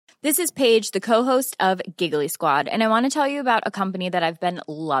This is Paige, the co-host of Giggly Squad, and I want to tell you about a company that I've been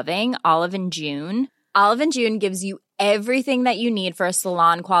loving, Olive & June. Olive & June gives you everything that you need for a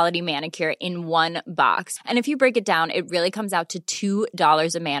salon-quality manicure in one box. And if you break it down, it really comes out to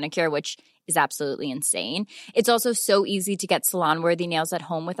 $2 a manicure, which is absolutely insane. It's also so easy to get salon-worthy nails at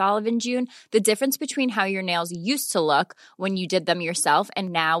home with Olive & June. The difference between how your nails used to look when you did them yourself and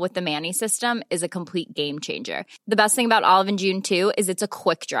now with the Mani system is a complete game changer. The best thing about Olive & June, too, is it's a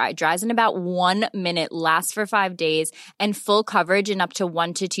quick dry. Dries in about 1 minute, lasts for 5 days, and full coverage in up to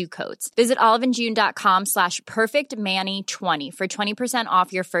 1 to 2 coats. Visit oliveandjune.com/perfectmani20 for 20%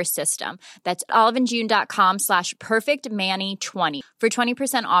 off your first system. That's oliveandjune.com/perfectmani20 for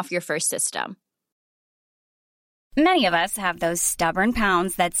 20% off your first system. Many of us have those stubborn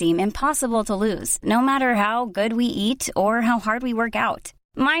pounds that seem impossible to lose, no matter how good we eat or how hard we work out.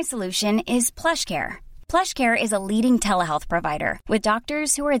 My solution is PlushCare. PlushCare is a leading telehealth provider with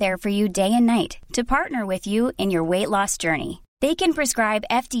doctors who are there for you day and night to partner with you in your weight loss journey. They can prescribe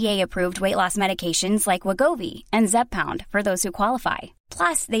FDA-approved weight loss medications like Wegovy and Zepbound for those who qualify.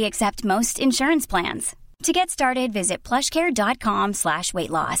 Plus, they accept most insurance plans. To get started, visit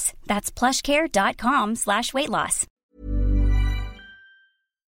plushcare.com/weightloss. That's plushcare.com/weightloss.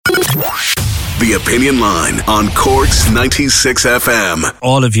 The Opinion Line on Cork's 96 FM.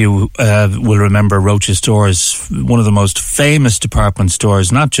 All of you will remember Roches stores, one of the most famous department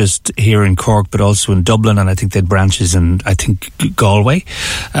stores, not just here in Cork, but also in Dublin, and I think they had branches in, I think, Galway,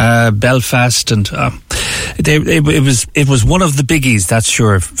 Belfast, and it was one of the biggies, that's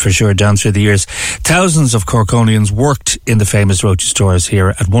for sure, down through the years. Thousands of Corkonians worked in the famous Roches stores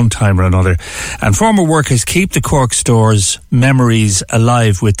here at one time or another, and former workers keep the Cork stores' memories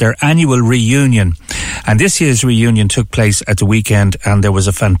alive with their annual reunion. And this year's reunion took place at the weekend, and there was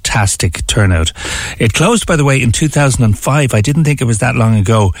a fantastic turnout. It closed, by the way, in 2005. I didn't think it was that long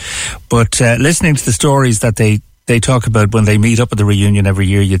ago, but listening to the stories that they talk about when they meet up at the reunion every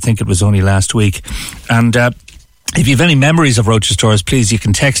year, you'd think it was only last week. And if you have any memories of Roches stores, please, you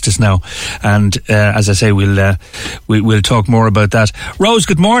can text us now. And as I say, we'll talk more about that. Rose,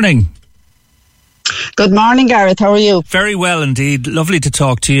 good morning. Good morning, Gareth. How are you? Very well indeed. Lovely to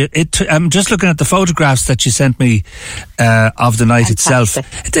talk to you. I'm just looking at the photographs that you sent me of the night itself.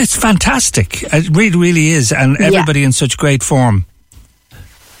 It's fantastic. It really, really is. And everybody in such great form.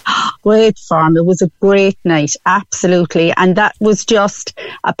 Great form. It was a great night, absolutely. And that was just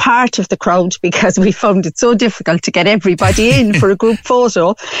a part of the crowd because we found it so difficult to get everybody in for a group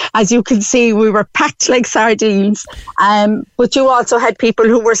photo. As you can see, we were packed like sardines. But you also had people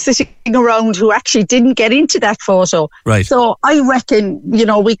who were sitting around who actually didn't get into that photo. Right. So I reckon,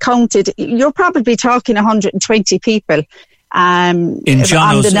 we counted, you're probably talking 120 people in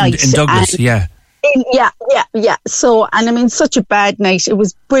John on the night. In Douglas, yeah. Yeah. So, and I mean, such a bad night. It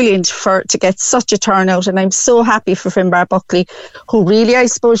was brilliant to get such a turnout, and I'm so happy for Finbar Buckley, who really, I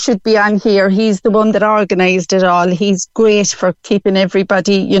suppose, should be on here. He's the one that organised it all. He's great for keeping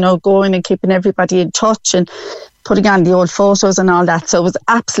everybody, going and keeping everybody in touch and putting on the old photos and all that. So it was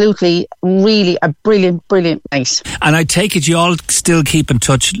absolutely, really a brilliant, brilliant night. And I take it you all still keep in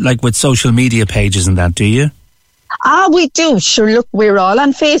touch, like with social media pages and that, do you? We do. Sure, look, we're all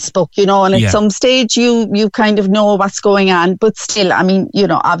on Facebook, and at some stage you kind of know what's going on. But still, I mean,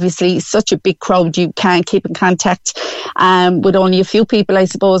 obviously such a big crowd, you can't keep in contact with only a few people, I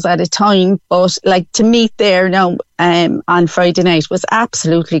suppose, at a time. But like to meet there now on Friday night was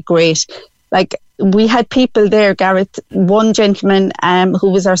absolutely great. Like we had people there, Gareth, one gentleman who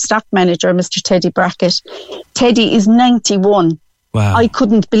was our stock manager, Mr. Teddy Brackett. Teddy is 91. Wow. I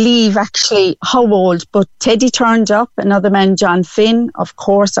couldn't believe actually how old, but Teddy turned up, another man, John Finn, of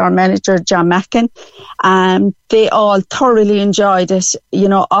course, our manager, John Mackin. They all thoroughly enjoyed it,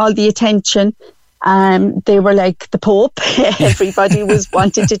 all the attention. They were like the Pope. Everybody was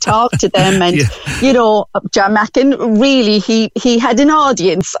wanting to talk to them. And, John Mackin, really, he had an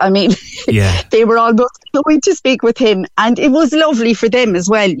audience. I mean, they were almost going to speak with him. And it was lovely for them as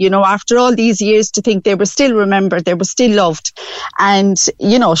well, after all these years to think they were still remembered, they were still loved. And,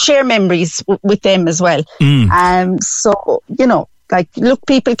 share memories with them as well. So, like, look,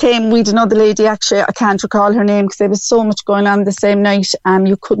 people came. We had another lady, actually, I can't recall her name because there was so much going on the same night.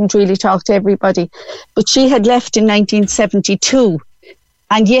 You couldn't really talk to everybody. But she had left in 1972.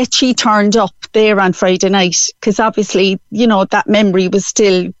 And yet she turned up there on Friday night because obviously, that memory was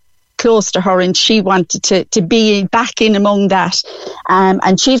still close to her and she wanted to be back in among that.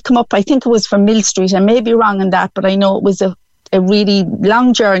 And she'd come up, I think it was from Mill Street. I may be wrong on that, but I know it was a really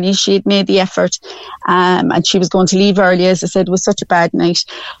long journey. She had made the effort and she was going to leave early. As I said, it was such a bad night,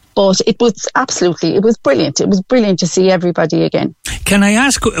 But it was brilliant. It was brilliant to see everybody again. Can I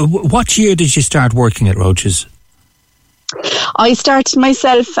ask, what year did you start working at Roches? I started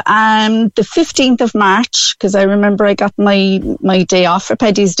myself the 15th of March, because I remember I got my day off for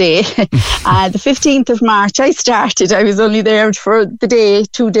Paddy's Day. The 15th of March I started. I was only there for the day,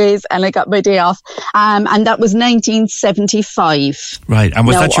 2 days, and I got my day off. And that was 1975. Right. And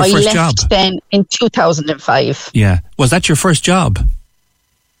was that your first job? I left then in 2005. Yeah. Was that your first job?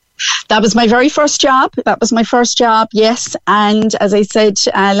 That was my very first job. Yes. And as I said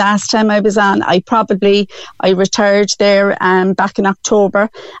last time I was on, I retired there back in October,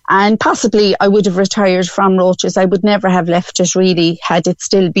 and possibly I would have retired from Roches. I would never have left it really had it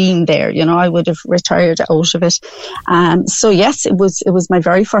still been there. You know, I would have retired out of it. So yes, it was my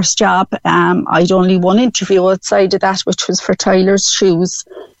very first job. I'd only one interview outside of that, which was for Tyler's Shoes.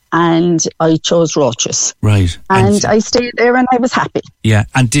 And I chose Roches. Right. And I stayed there and I was happy. Yeah.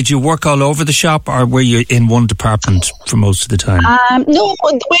 And did you work all over the shop, or were you in one department for most of the time? No,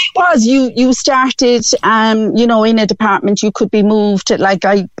 the way it was, you started, in a department. You could be moved. Like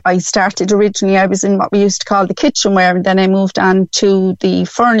I started originally, I was in what we used to call the kitchenware, and then I moved on to the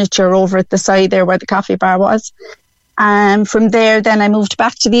furniture over at the side there where the coffee bar was. From there, then I moved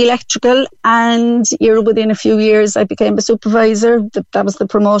back to the electrical, and within a few years, I became a supervisor. That was the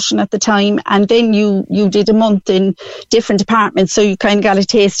promotion at the time. And then you did a month in different departments, so you kind of got a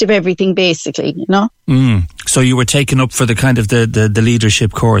taste of everything, basically, you know. So you were taken up for the kind of the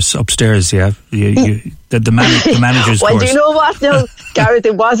leadership course upstairs, yeah? The manager's well, course. Do you know what? No, Gareth,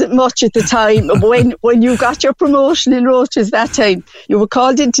 it wasn't much at the time. When you got your promotion in Roches that time, you were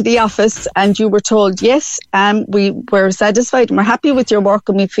called into the office and you were told, yes, we were satisfied and we're happy with your work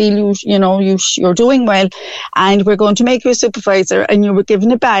and we feel you're doing well, and we're going to make you a supervisor. And you were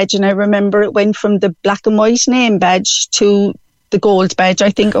given a badge, and I remember it went from the black and white name badge to the gold badge, I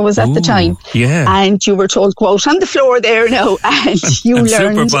think it was at the time. Yeah. And you were told, go out on the floor there now, and you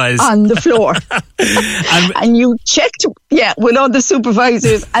learned supervise on the floor. and you checked, with all the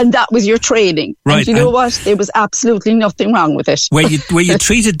supervisors, and that was your training. Right. And you know what? There was absolutely nothing wrong with it. Were you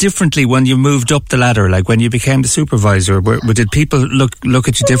treated differently when you moved up the ladder, like when you became the supervisor? Did people look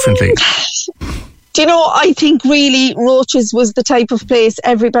at you differently? Do you know, I think really Roches was the type of place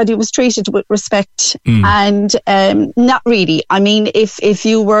everybody was treated with respect, and not really. I mean, if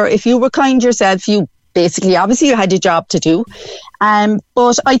you were kind yourself, you basically, obviously you had a job to do.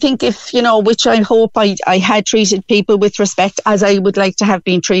 But I think which I hope I had treated people with respect as I would like to have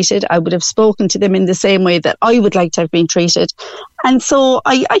been treated. I would have spoken to them in the same way that I would like to have been treated. And so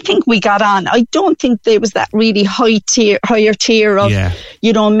I think we got on. I don't think there was that really higher tier of,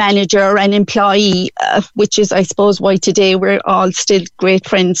 manager and employee, which is, I suppose, why today we're all still great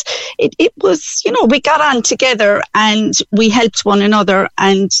friends. It was, we got on together and we helped one another,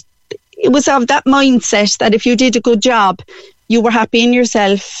 and it was of that mindset that if you did a good job, you were happy in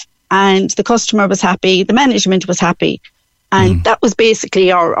yourself, and the customer was happy, the management was happy. And that was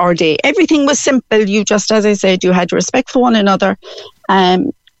basically our day. Everything was simple. You just, as I said, you had respect for one another,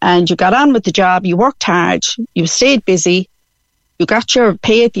 and you got on with the job. You worked hard. You stayed busy. You got your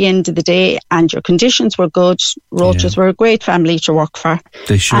pay at the end of the day, and your conditions were good. Roches were a great family to work for.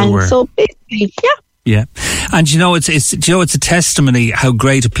 They sure were. So basically, Yeah. And it's a testimony how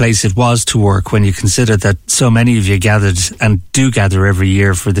great a place it was to work when you consider that so many of you gathered and do gather every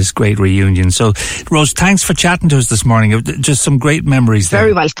year for this great reunion. So, Rose, thanks for chatting to us this morning. Just some great memories there.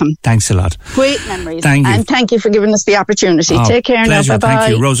 Very welcome. Thanks a lot. Great memories. Thank you. And thank you for giving us the opportunity. Take care pleasure. now. Bye-bye.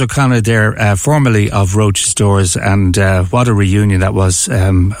 Thank you. Rose O'Connor there, formerly of Roches Stores, and what a reunion that was.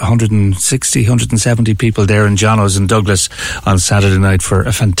 160, 170 people there in Johnno's in Douglas on Saturday night for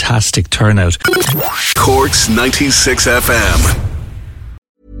a fantastic turnout. Cork's 96 FM.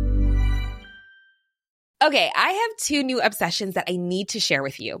 Okay, I have two new obsessions that I need to share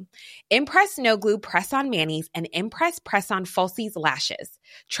with you. Impress No Glue Press-On Manis and Impress Press-On Falsies Lashes.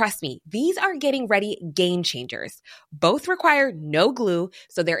 Trust me, these are getting ready game changers. Both require no glue,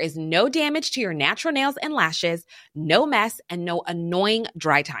 so there is no damage to your natural nails and lashes, no mess, and no annoying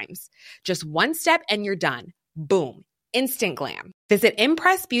dry times. Just one step and you're done. Boom. Instant glam. Visit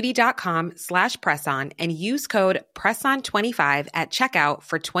impressbeauty.com/presson and use code PRESSON25 at checkout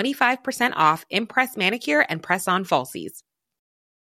for 25% off Impress Manicure and Press-On Falsies.